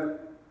 brethren,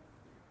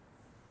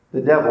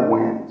 the devil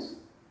wins.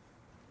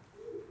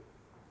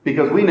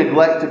 Because we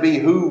neglect to be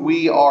who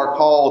we are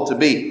called to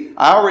be.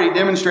 I already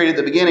demonstrated at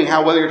the beginning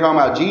how whether you're talking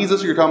about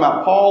Jesus or you're talking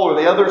about Paul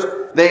or the others,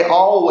 they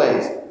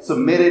always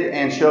submitted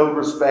and showed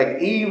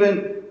respect,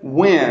 even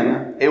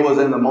when it was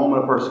in the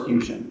moment of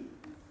persecution.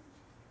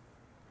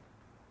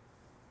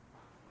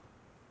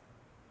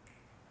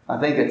 I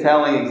think a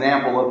telling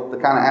example of the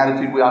kind of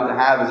attitude we ought to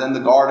have is in the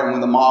garden when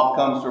the mob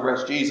comes to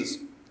arrest Jesus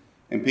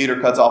and Peter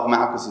cuts off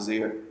Malchus's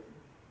ear.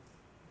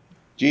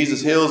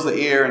 Jesus heals the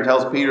ear and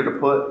tells Peter to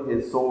put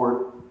his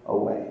sword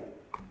away.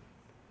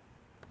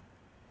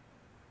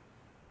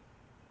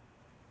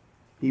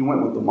 He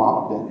went with the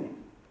mob, didn't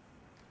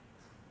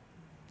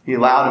he? He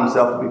allowed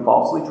himself to be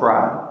falsely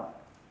tried.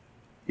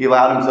 He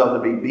allowed himself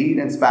to be beat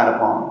and spat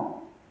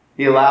upon.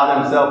 He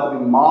allowed himself to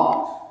be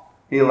mocked.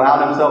 He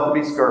allowed himself to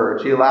be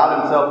scourged. He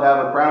allowed himself to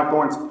have a crown of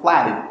thorns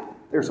platted.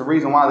 There's a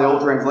reason why the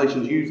old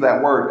translations use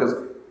that word,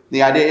 because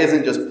the idea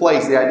isn't just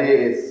placed, the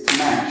idea is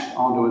smashed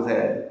onto his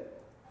head.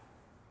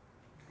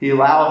 He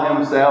allowed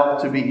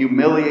himself to be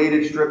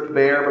humiliated, stripped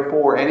bare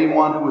before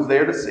anyone who was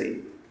there to see.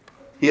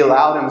 He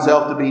allowed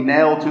himself to be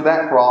nailed to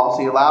that cross.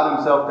 He allowed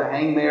himself to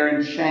hang there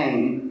in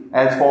shame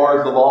as far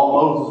as the law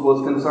of Moses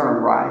was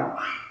concerned, right?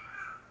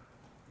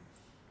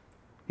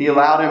 He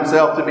allowed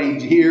himself to be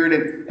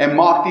jeered and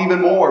mocked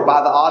even more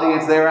by the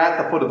audience there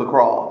at the foot of the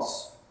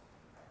cross.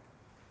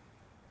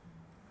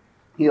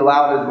 He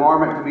allowed his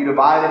garment to be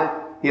divided.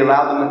 He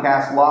allowed them to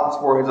cast lots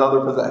for his other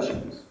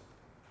possessions.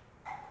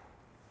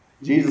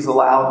 Jesus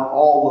allowed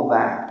all of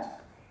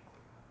that.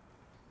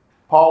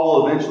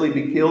 Paul will eventually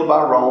be killed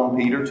by Rome,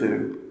 Peter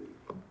too.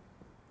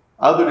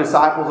 Other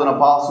disciples and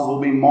apostles will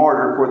be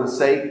martyred for the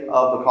sake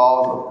of the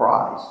cause of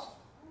Christ.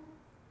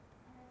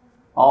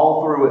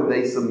 All through it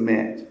they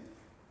submit.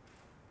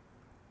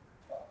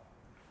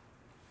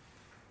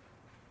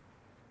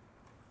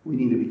 We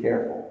need to be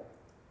careful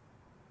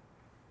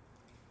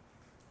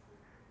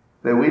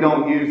that we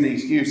don't use the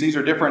excuse. These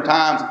are different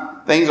times.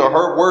 Things are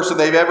hurt worse than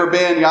they've ever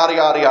been, yada,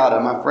 yada, yada.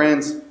 My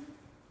friends,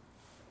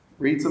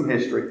 read some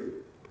history.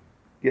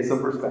 Get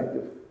some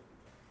perspective.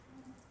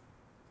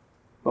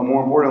 But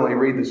more importantly,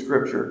 read the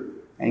Scripture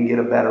and get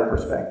a better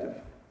perspective.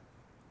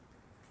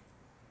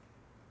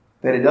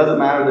 That it doesn't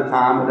matter the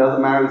time, it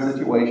doesn't matter the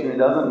situation, it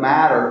doesn't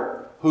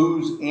matter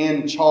who's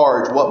in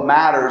charge. What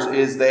matters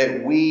is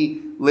that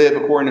we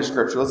live according to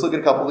Scripture. Let's look at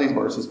a couple of these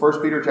verses.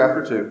 1 Peter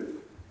chapter 2.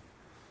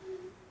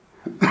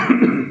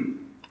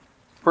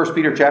 1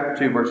 Peter chapter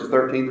 2, verses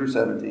 13 through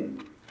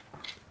 17.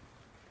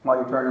 While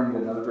you're turning,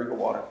 get another drink of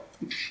water.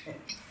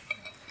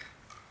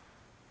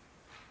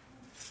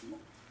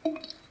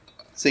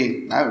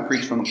 See, I haven't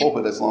preached from the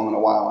pulpit this long in a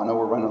while. I know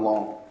we're running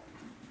long.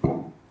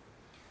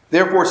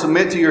 Therefore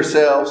submit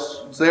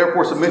yourselves to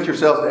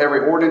every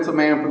ordinance of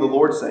man for the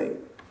Lord's sake,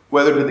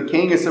 whether to the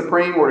king as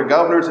supreme or to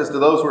governors as to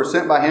those who are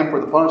sent by him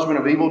for the punishment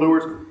of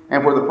evildoers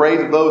and for the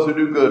praise of those who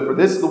do good. For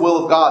this is the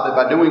will of God, that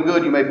by doing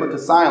good you may put to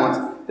silence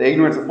the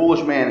ignorance of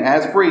foolish men,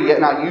 as free, yet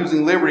not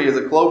using liberty as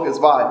a cloak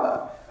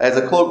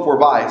for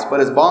vice, but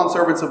as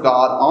bondservants of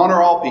God,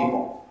 honor all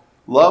people,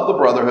 love the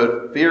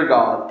brotherhood, fear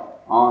God,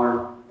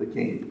 honor the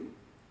king.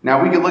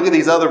 Now we can look at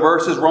these other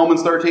verses,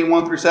 Romans 13,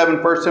 1 through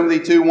 7, 1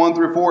 Timothy 2, 1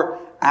 through 4,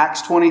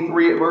 Acts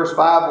 23 at verse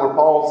 5, where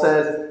Paul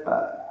says,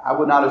 I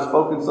would not have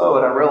spoken so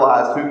had I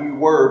realized who you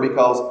were,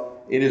 because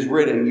it is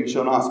written, you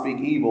shall not speak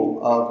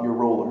evil of your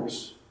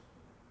rulers.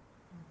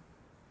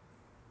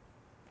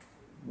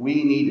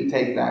 We need to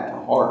take that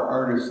to heart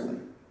earnestly.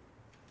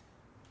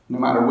 no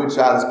matter which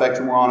side of the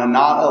spectrum we're on, and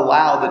not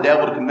allow the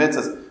devil to convince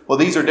us, well,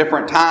 these are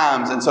different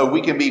times, and so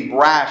we can be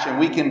brash, and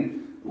we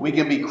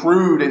can be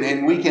crude,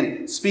 and we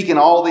can speak in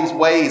all these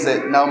ways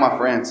that, no, my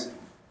friends,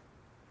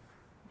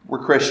 we're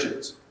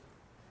Christians,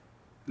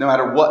 no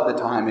matter what the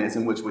time is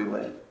in which we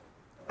live.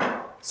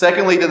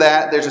 Secondly to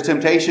that, there's a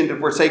temptation to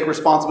forsake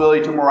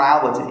responsibility to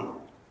morality.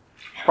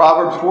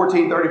 Proverbs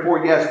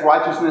 14:34, yes,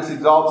 righteousness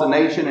exalts a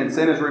nation and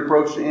sin is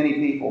reproach to any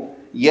people.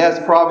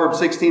 Yes, Proverbs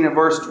 16 and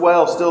verse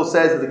 12 still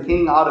says that the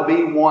king ought to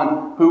be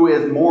one who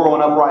is moral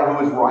and upright,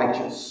 who is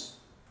righteous.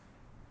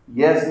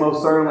 Yes,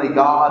 most certainly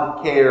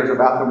God cares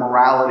about the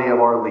morality of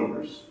our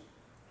leaders.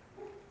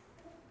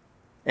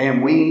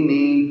 And we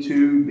need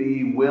to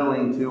be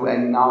willing to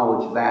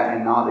acknowledge that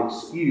and not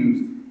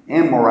excuse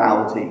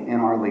immorality in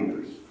our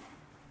leaders,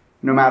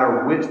 no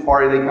matter which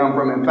party they come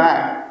from. In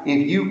fact,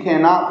 if you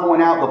cannot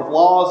point out the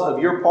flaws of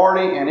your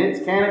party and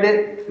its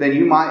candidate, then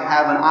you might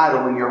have an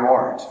idol in your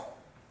heart.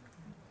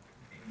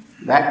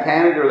 That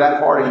candidate or that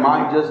party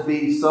might just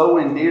be so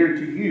endeared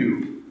to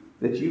you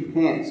that you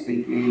can't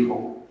speak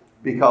evil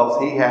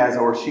because he has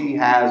or she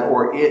has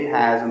or it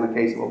has, in the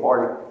case of a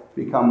party,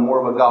 become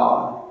more of a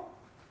god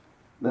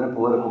than a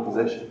political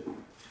position.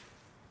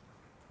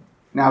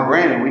 Now,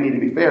 granted, we need to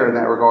be fair in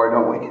that regard,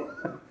 don't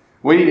we?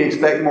 We need to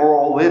expect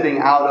moral living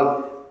out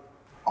of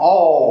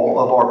all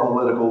of our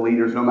political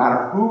leaders, no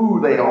matter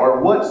who they are,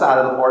 what side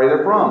of the party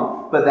they're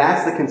from. But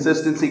that's the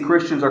consistency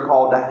Christians are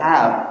called to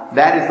have.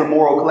 That is the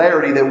moral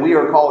clarity that we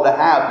are called to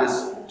have,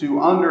 just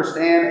to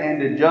understand and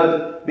to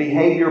judge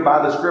behavior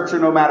by the Scripture,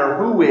 no matter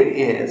who it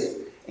is,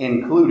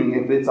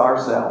 including if it's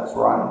ourselves,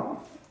 right?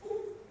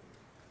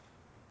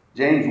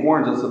 James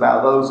warns us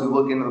about those who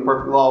look into the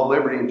perfect law of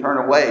liberty and turn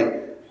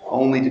away,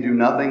 only to do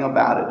nothing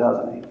about it,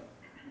 doesn't he?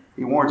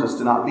 He warns us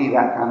to not be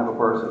that kind of a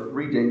person.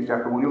 Read James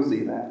chapter 1, you'll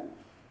see that.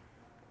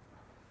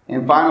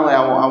 And finally,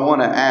 I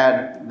want to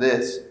add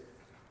this.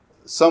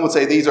 Some would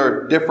say these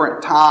are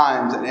different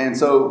times, and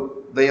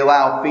so they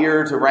allow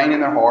fear to reign in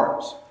their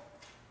hearts.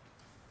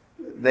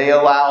 They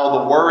allow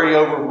the worry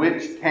over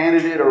which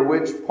candidate or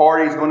which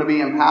party is going to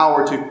be in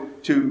power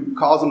to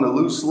cause them to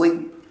lose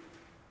sleep,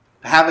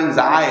 to have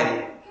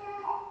anxiety,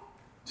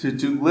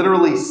 to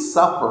literally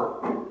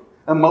suffer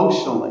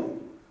emotionally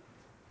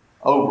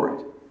over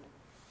it.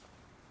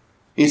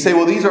 You say,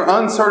 well, these are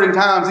uncertain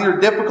times. These are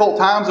difficult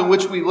times in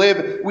which we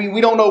live.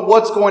 We don't know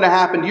what's going to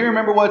happen. Do you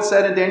remember what's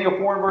said in Daniel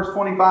 4 and verse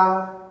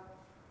 25?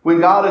 When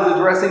God is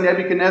addressing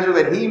Nebuchadnezzar,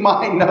 that he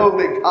might know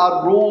that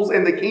God rules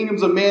in the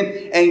kingdoms of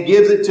men and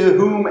gives it to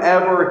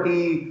whomever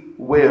he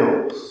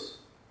wills.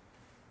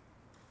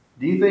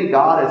 Do you think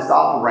God has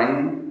stopped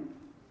reigning?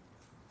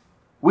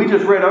 We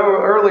just read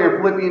earlier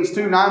in Philippians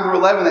 2, 9 through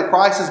 11, that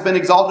Christ has been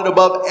exalted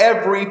above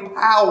every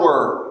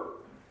power.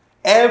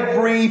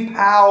 Every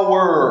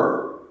power.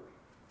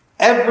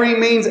 Every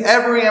means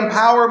every, and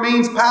power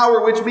means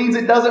power, which means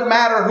it doesn't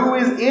matter who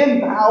is in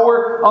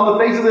power on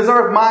the face of this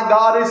earth. My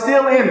God is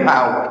still in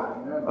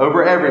power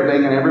over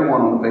everything and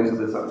everyone on the face of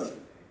this earth.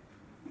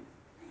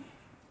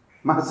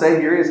 My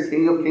Savior is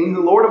King of kings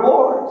and Lord of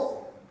lords.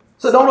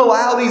 So don't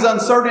allow these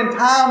uncertain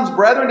times,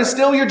 brethren, to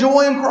steal your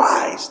joy in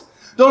Christ.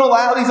 Don't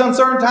allow these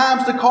uncertain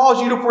times to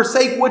cause you to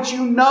forsake what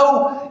you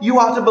know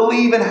you ought to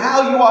believe and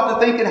how you ought to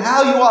think and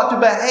how you ought to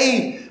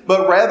behave.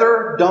 But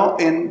rather,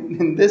 don't,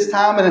 in this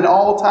time and in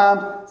all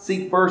times,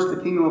 seek first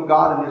the kingdom of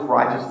God and His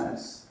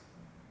righteousness.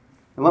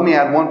 And let me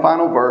add one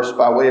final verse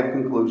by way of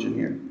conclusion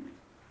here.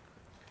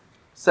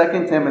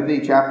 2 Timothy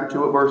chapter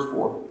 2 at verse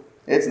 4.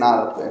 It's not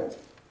up there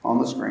on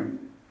the screen.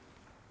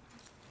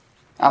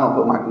 I don't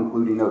put my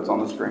concluding notes on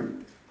the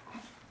screen.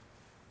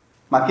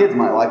 My kids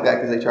might like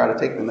that because they try to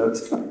take the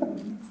notes.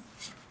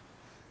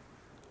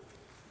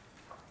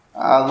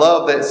 I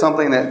love that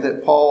something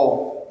that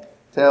Paul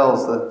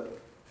tells the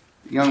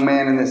young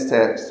man in this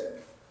text.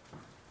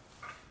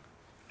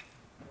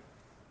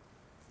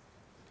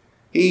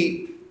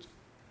 He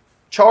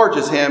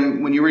charges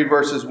him, when you read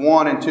verses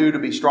 1 and 2, to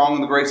be strong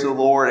in the grace of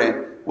the Lord,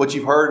 and what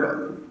you've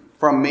heard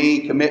from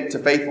me, commit to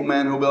faithful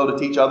men who will be able to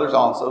teach others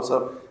also.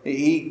 So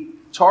he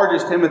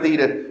charges Timothy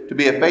to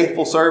be a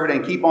faithful servant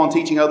and keep on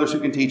teaching others who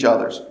can teach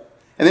others.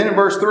 And then in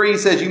verse 3 he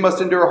says, you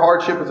must endure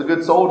hardship as a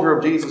good soldier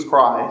of Jesus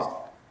Christ.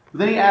 But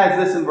then he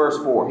adds this in verse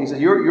 4. He says,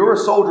 you're a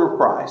soldier of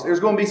Christ.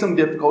 There's going to be some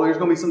difficulty. There's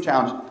going to be some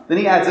challenge. Then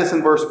he adds this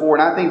in verse 4,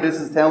 and I think this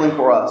is telling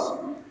for us.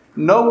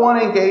 No one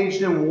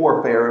engaged in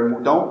warfare,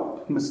 and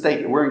don't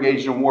mistake it, we're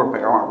engaged in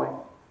warfare, aren't we?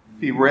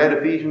 If you read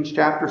Ephesians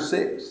chapter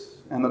 6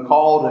 and the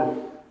call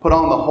to put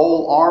on the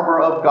whole armor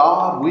of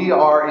God, we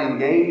are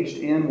engaged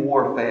in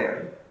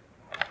warfare.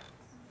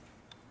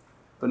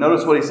 But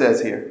notice what he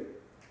says here.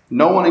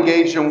 No one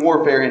engaged in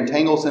warfare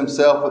entangles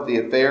himself with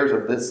the affairs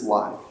of this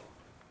life,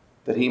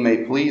 that he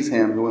may please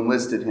him who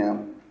enlisted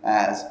him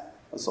as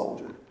a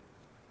soldier.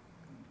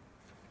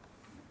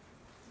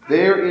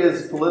 There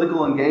is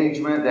political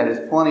engagement that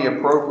is plenty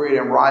appropriate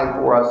and right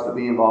for us to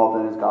be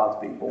involved in as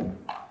God's people.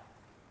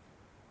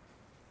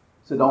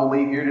 So don't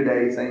leave here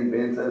today saying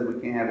Ben says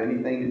we can't have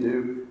anything to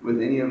do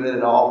with any of it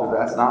at all,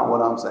 because that's not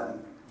what I'm saying.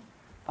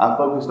 I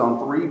focused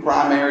on 3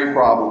 primary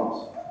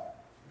problems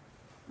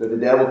that the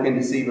devil can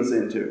deceive us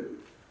into.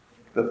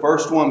 The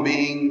first one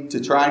being to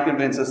try and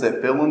convince us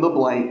that fill in the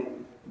blank,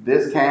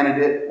 this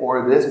candidate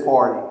or this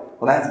party,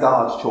 well, that's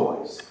God's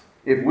choice.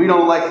 If we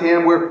don't elect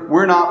him,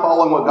 we're not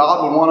following what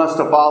God would want us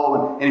to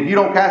follow. And if you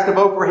don't cast a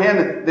vote for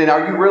him, then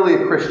are you really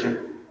a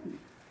Christian?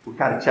 We've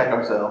got to check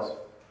ourselves.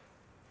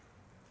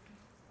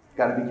 We've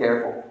got to be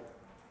careful.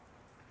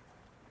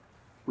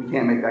 We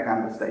can't make that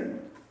kind of a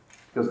statement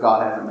because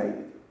God hasn't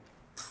made it.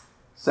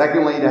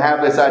 Secondly, to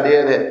have this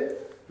idea that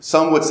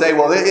some would say,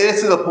 well,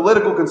 this is a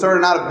political concern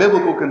and not a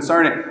biblical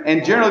concern.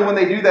 And generally when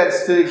they do that,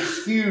 it's to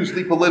excuse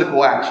the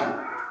political action.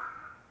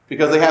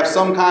 Because they have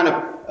some kind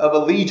of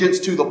allegiance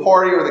to the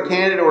party or the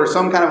candidate or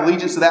some kind of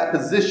allegiance to that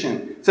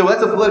position. So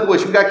that's a political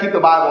issue. We've got to keep the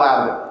Bible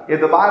out of it.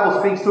 If the Bible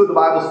speaks to it, the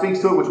Bible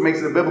speaks to it, which makes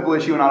it a biblical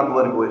issue and not a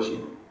political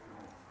issue.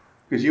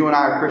 Because you and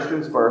I are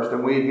Christians first,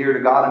 and we adhere to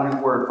God and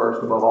His Word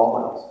first above all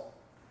else.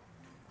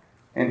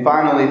 And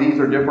finally, these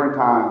are different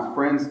times.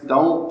 Friends, please,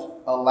 don't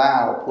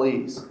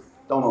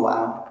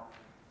allow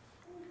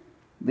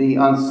the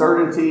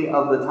uncertainty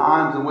of the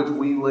times in which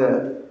we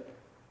live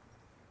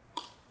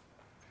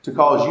to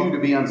cause you to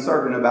be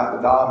uncertain about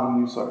the God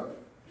whom you serve.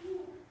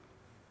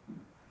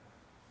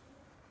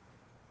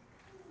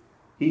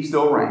 He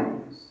still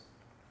reigns.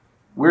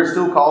 We're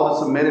still called to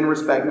submit and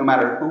respect no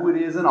matter who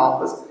it is in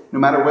office, no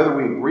matter whether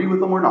we agree with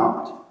them or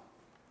not.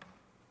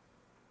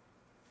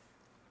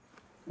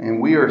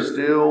 And we are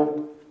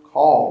still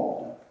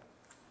called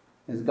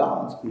as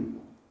God's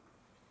people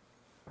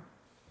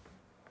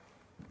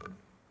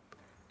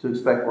to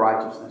expect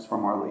righteousness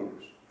from our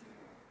leaders,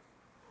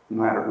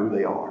 no matter who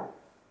they are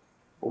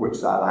or which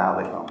side of the aisle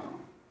they come from.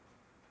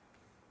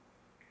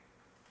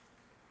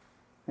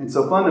 And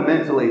so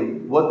fundamentally,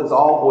 what this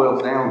all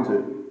boils down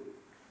to,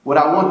 what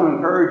I want to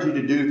encourage you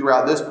to do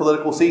throughout this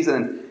political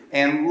season,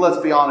 and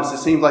let's be honest, it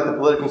seems like the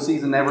political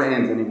season never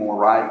ends anymore,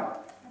 right?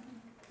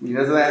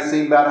 Doesn't that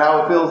seem about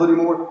how it feels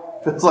anymore?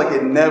 It feels like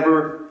it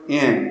never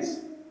ends.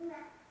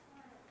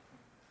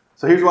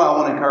 So here's what I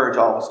want to encourage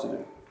all of us to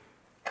do.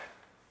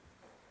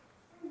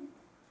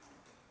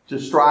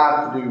 Just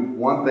strive to do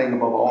one thing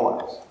above all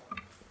else.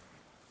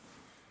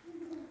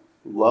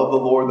 Love the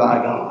Lord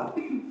thy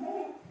God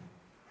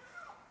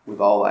with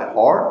all thy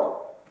heart,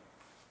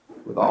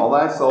 with all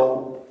thy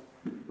soul,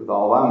 with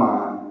all thy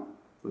mind,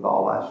 with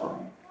all thy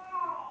strength.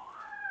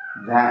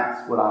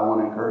 That's what I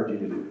want to encourage you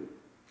to do.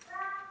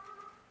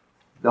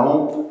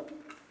 Don't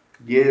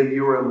give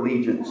your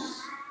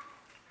allegiance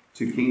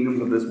to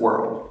kingdoms of this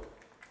world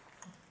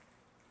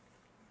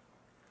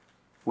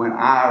when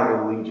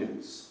our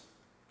allegiance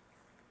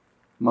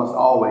must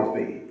always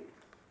be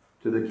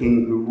to the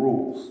King who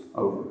rules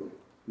over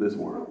this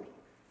world.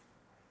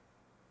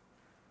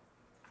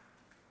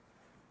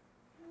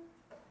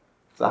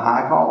 It's a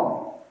high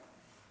calling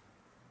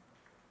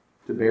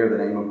to bear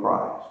the name of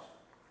Christ.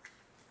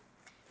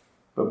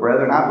 But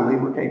brethren, I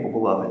believe we're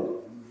capable of it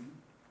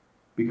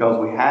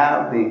because we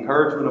have the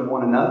encouragement of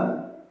one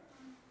another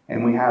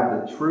and we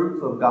have the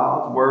truth of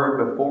God's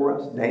Word before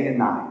us day and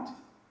night,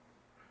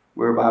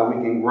 whereby we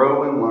can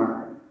grow and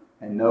learn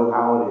and know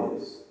how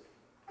it is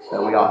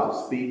that we ought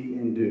to speak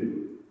and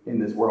do in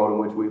this world in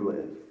which we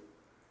live.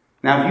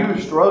 Now, if you're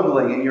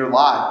struggling in your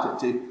life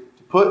to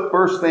put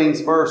first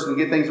things first and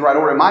get things in the right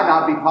order, it might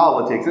not be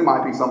politics. It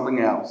might be something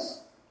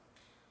else.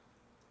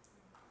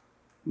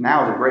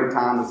 Now is a great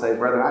time to say,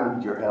 brother, I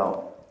need your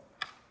help.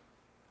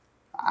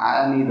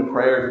 I need the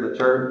prayers of the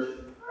church,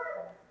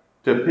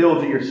 to appeal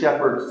to your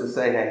shepherds to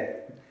say, hey,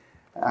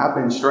 I've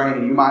been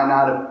straining. You might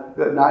not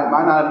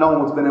have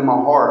known what's been in my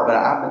heart, but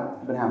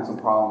I've been having some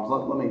problems.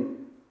 Let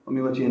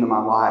me let you into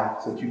my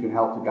life so that you can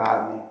help to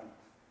guide me.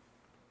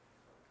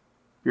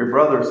 If you're a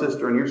brother or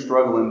sister and you're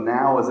struggling,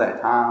 now is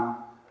that time.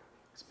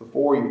 It's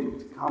before you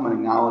to come and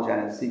acknowledge that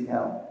and seek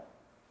help.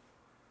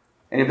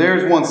 And if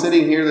there's one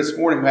sitting here this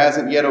morning who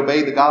hasn't yet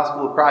obeyed the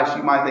gospel of Christ,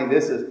 you might think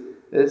this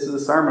is a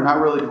sermon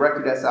not really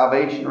directed at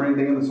salvation or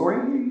anything of the sort.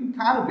 You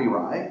kind of be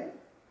right.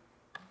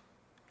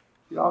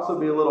 You'd also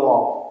be a little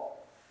off.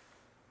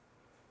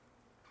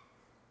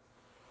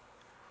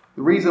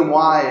 The reason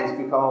why is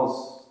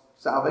because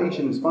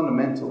salvation is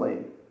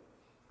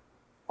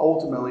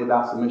ultimately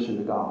about submission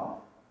to God.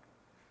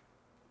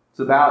 It's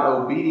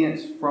about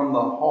obedience from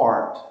the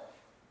heart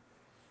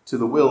to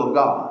the will of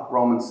God.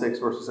 Romans 6,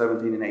 verses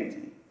 17 and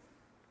 18.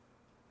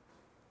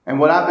 And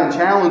what I've been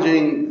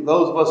challenging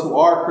those of us who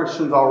are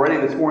Christians already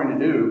this morning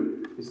to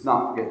do is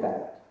not forget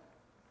that.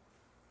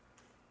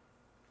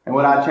 And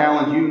what I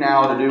challenge you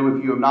now to do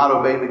if you have not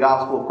obeyed the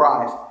gospel of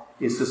Christ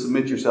is to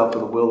submit yourself to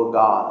the will of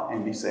God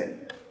and be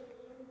saved.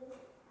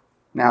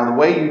 Now, the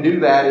way you do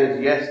that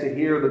is, yes, to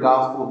hear the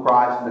gospel of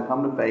Christ and to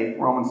come to faith.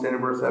 Romans 10,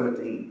 verse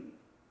 17.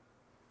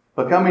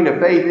 But coming to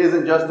faith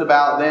isn't just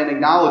about then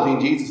acknowledging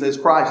Jesus as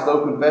Christ,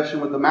 though confession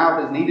with the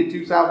mouth is needed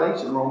to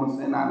salvation, Romans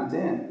 10, 9 and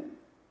 10.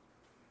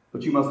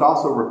 But you must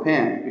also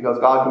repent, because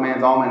God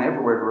commands all men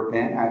everywhere to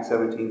repent, Acts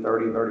 17,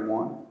 30 and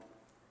 31.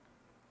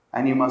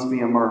 And you must be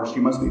immersed,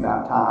 you must be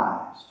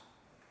baptized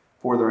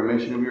for the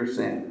remission of your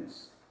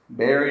sins,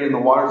 buried in the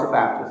waters of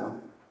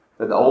baptism,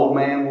 that the old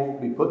man will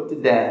be put to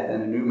death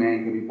and a new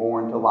man can be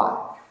born to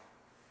life.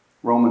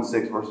 Romans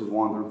 6 verses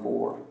 1 through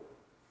 4.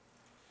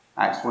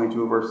 Acts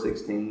 22 verse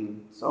 16.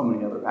 So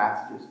many other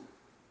passages.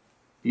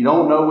 If you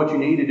don't know what you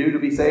need to do to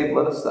be saved,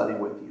 let us study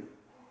with you.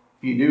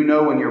 If you do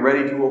know when you're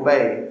ready to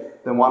obey,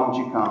 then why don't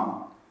you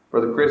come?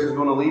 Brother Chris is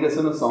going to lead us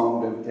in a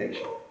song of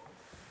invitation.